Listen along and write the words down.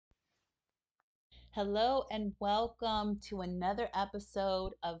Hello and welcome to another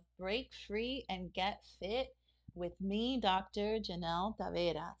episode of Break Free and Get Fit with me, Dr. Janelle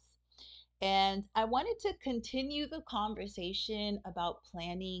Taveras. And I wanted to continue the conversation about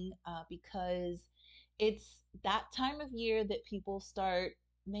planning because it's that time of year that people start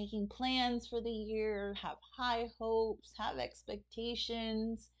making plans for the year, have high hopes, have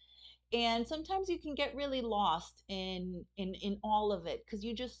expectations, and sometimes you can get really lost in all of it because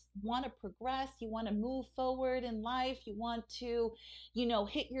you just want to progress, you want to move forward in life, you want to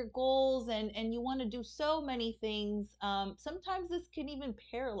hit your goals, and you want to do so many things. Sometimes this can even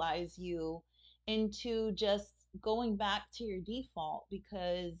paralyze you into just going back to your default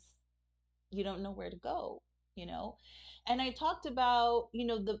because you don't know where to go you know and I talked about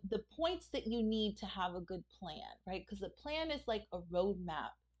the points that you need to have a good plan, right? Because a plan is like a roadmap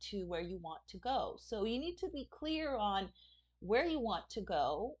to where you want to go. So you need to be clear on where you want to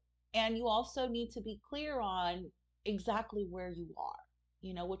go, and you also need to be clear on exactly where you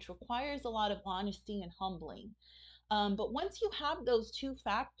are, which requires a lot of honesty and humbling. But once you have those two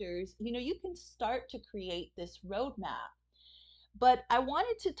factors, you can start to create this roadmap. But I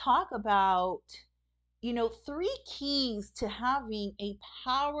wanted to talk about, three keys to having a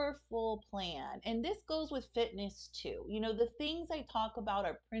powerful plan. And this goes with fitness too. The things I talk about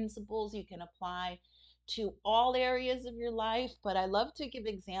are principles you can apply to all areas of your life, but I love to give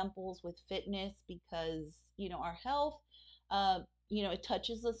examples with fitness because, our health, uh, it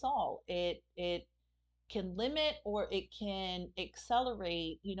touches us all. It can limit or it can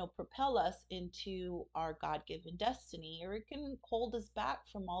accelerate, propel us into our God given destiny, or it can hold us back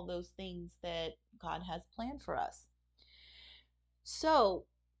from all those things that God has planned for us. So,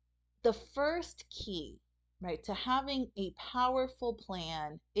 the first key, right, to having a powerful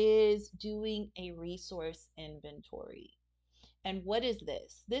plan is doing a resource inventory. And what is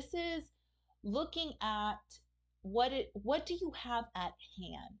this? This is looking at what do you have at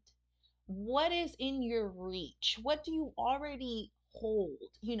hand? What is in your reach? What do you already hold?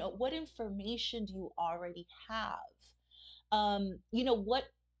 What information do you already have?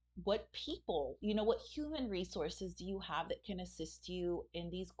 What people, what human resources do you have that can assist you in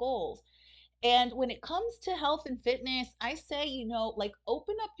these goals? And when it comes to health and fitness, I say, like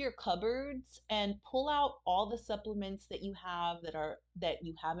open up your cupboards and pull out all the supplements that you have that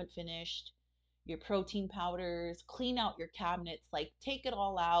you haven't finished, your protein powders, clean out your cabinets, like take it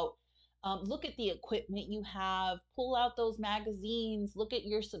all out. Look at the equipment you have, pull out those magazines, look at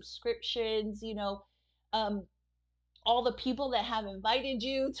your subscriptions, um, all the people that have invited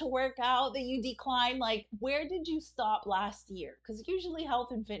you to work out that you decline. Like, where did you stop last year? Because usually health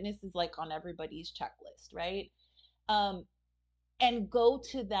and fitness is like on everybody's checklist, right? um, and go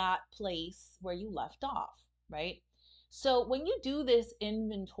to that place where you left off, right? So when you do this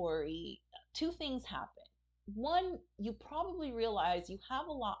inventory, two things happen. One, you probably realize you have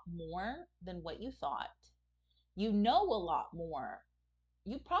a lot more than what you thought. You know a lot more.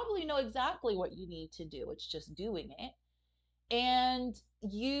 You probably know exactly what you need to do. It's just doing it. And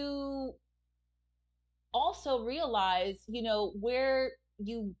you also realize, where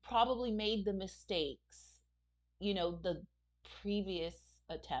you probably made the mistakes, the previous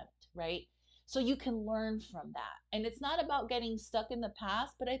attempt, right? So you can learn from that. And it's not about getting stuck in the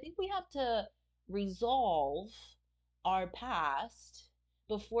past, but I think we have to resolve our past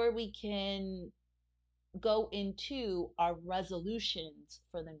before we can go into our resolutions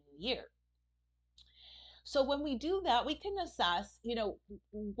for the new year. So when we do that, we can assess,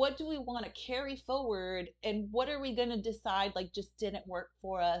 what do we want to carry forward, and what are we going to decide like just didn't work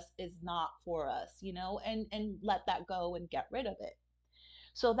for us, is not for us, and let that go and get rid of it.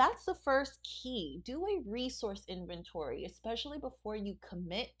 So that's the first key. Do a resource inventory, especially before you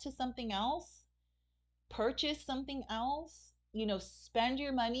commit to something else, purchase something else, spend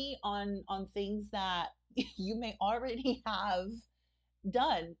your money on things that you may already have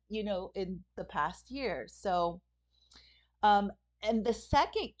done, in the past year. So, um, and the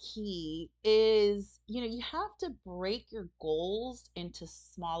second key is, you have to break your goals into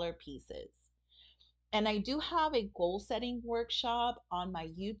smaller pieces. And I do have a goal setting workshop on my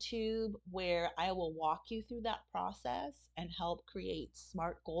YouTube where I will walk you through that process and help create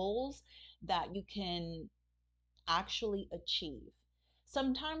smart goals that you can actually achieve.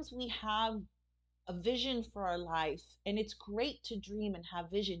 Sometimes we have a vision for our life, and it's great to dream and have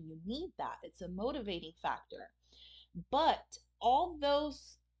vision. You need that, it's a motivating factor. But all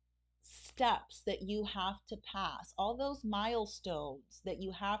those steps that you have to pass, all those milestones that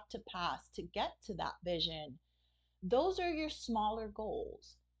you have to pass to get to that vision, those are your smaller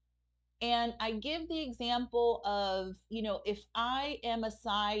goals. And I give the example of, if I am a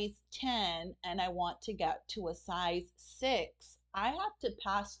size 10 and I want to get to a size 6, I have to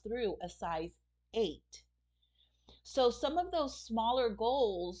pass through a size 8. So some of those smaller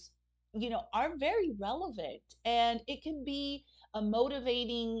goals, are very relevant, and it can be a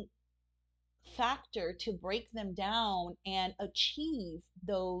motivating factor to break them down and achieve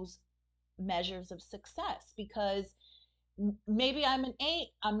those measures of success, because maybe I'm an 8,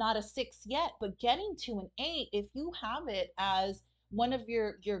 I'm not a 6 yet, but getting to an 8, if you have it as one of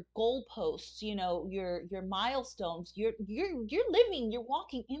your goalposts, your milestones, you're living, you're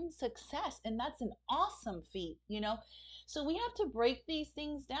walking in success, and that's an awesome feat. So we have to break these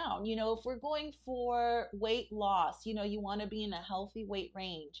things down. If we're going for weight loss, you want to be in a healthy weight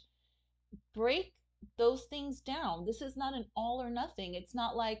range, break those things down. This is not an all or nothing. It's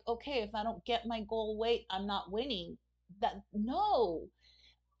not like, okay, if I don't get my goal weight, I'm not winning. That no,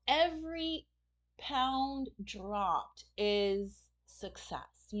 every pound dropped is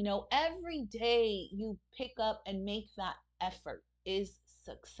success. Every day you pick up and make that effort is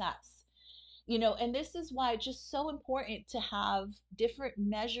success. And this is why it's just so important to have different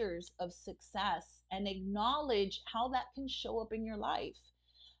measures of success and acknowledge how that can show up in your life.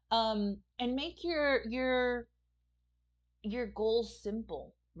 And make your goals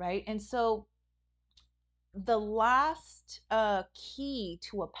simple, right? And so the last key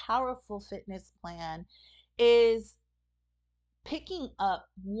to a powerful fitness plan is picking up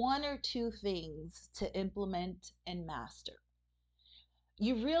one or two things to implement and master.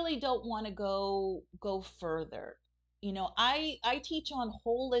 You really don't want to go further. I teach on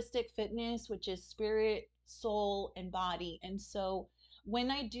holistic fitness, which is spirit, soul, and body. And so when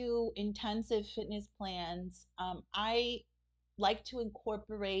I do intensive fitness plans, I like to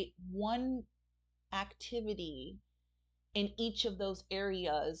incorporate one activity in each of those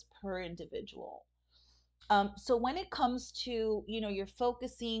areas per individual. So when it comes to, you're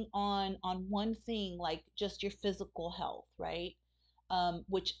focusing on one thing, like just your physical health, right?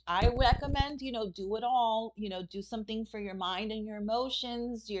 Which I recommend, do it all. Do something for your mind and your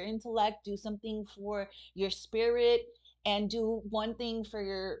emotions, your intellect, do something for your spirit, and do one thing for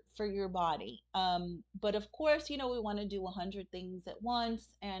your body. But of course, we want to do 100 things at once,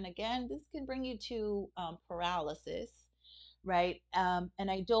 and again, this can bring you to paralysis, right? And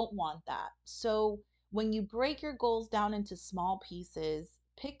I don't want that. So when you break your goals down into small pieces,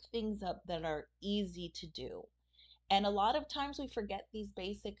 pick things up that are easy to do. And a lot of times we forget these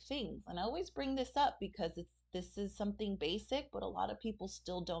basic things. And I always bring this up because this is something basic, but a lot of people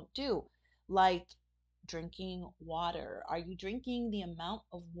still don't do. Like drinking water. Are you drinking the amount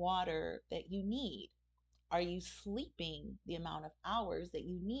of water that you need? Are you sleeping the amount of hours that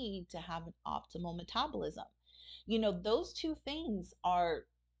you need to have an optimal metabolism? Those two things are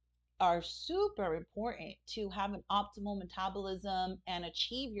super important to have an optimal metabolism and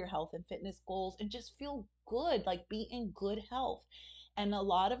achieve your health and fitness goals and just feel good, like be in good health. And a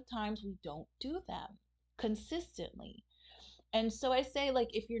lot of times we don't do them consistently. And so I say, like,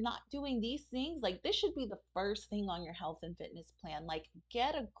 if you're not doing these things, like, this should be the first thing on your health and fitness plan. Like,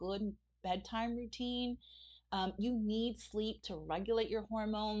 get a good bedtime routine. You need sleep to regulate your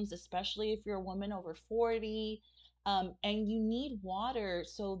hormones, especially if you're a woman over 40. And you need water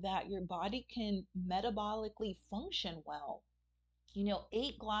so that your body can metabolically function well.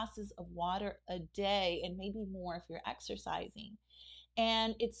 8 glasses of water a day, and maybe more if you're exercising.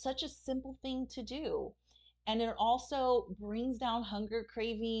 And it's such a simple thing to do. And it also brings down hunger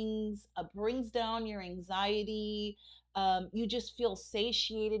cravings, brings down your anxiety. You just feel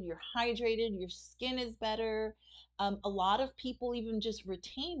satiated, you're hydrated, your skin is better. A lot of people even just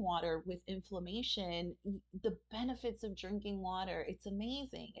retain water with inflammation. The benefits of drinking water, it's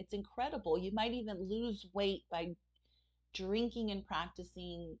amazing. It's incredible. You might even lose weight by drinking and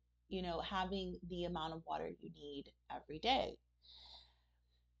practicing, having the amount of water you need every day.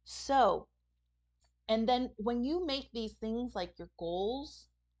 So, and then when you make these things like your goals,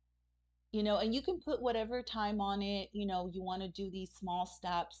 and you can put whatever time on it, you want to do these small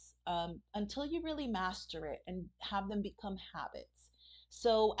steps until you really master it and have them become habits.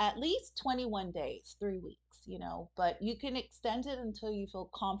 So at least 21 days, 3 weeks, but you can extend it until you feel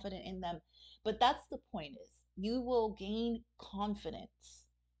confident in them. But that's the point, is you will gain confidence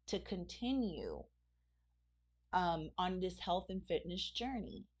to continue on this health and fitness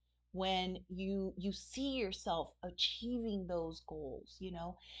journey when you see yourself achieving those goals.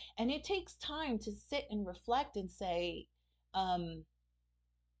 And it takes time to sit and reflect and say, um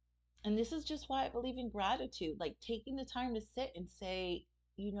and this is just why I believe in gratitude, like taking the time to sit and say,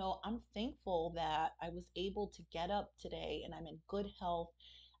 I'm thankful that I was able to get up today and I'm in good health.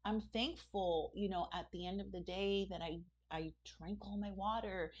 I'm thankful, at the end of the day that I drank all my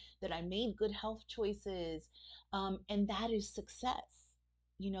water, that I made good health choices. And that is success.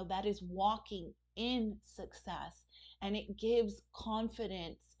 That is walking in success. And it gives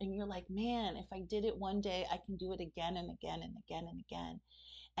confidence. And you're like, man, if I did it one day, I can do it again and again and again and again.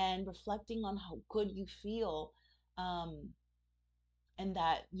 And reflecting on how good you feel. Um, and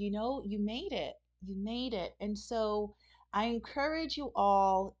that you made it. And so I encourage you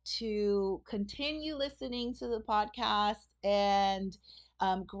all to continue listening to the podcast and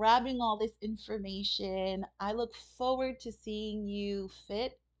grabbing all this information. I look forward to seeing you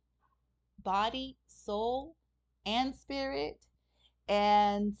fit, body, soul, and spirit,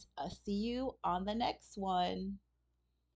 and see you on the next one.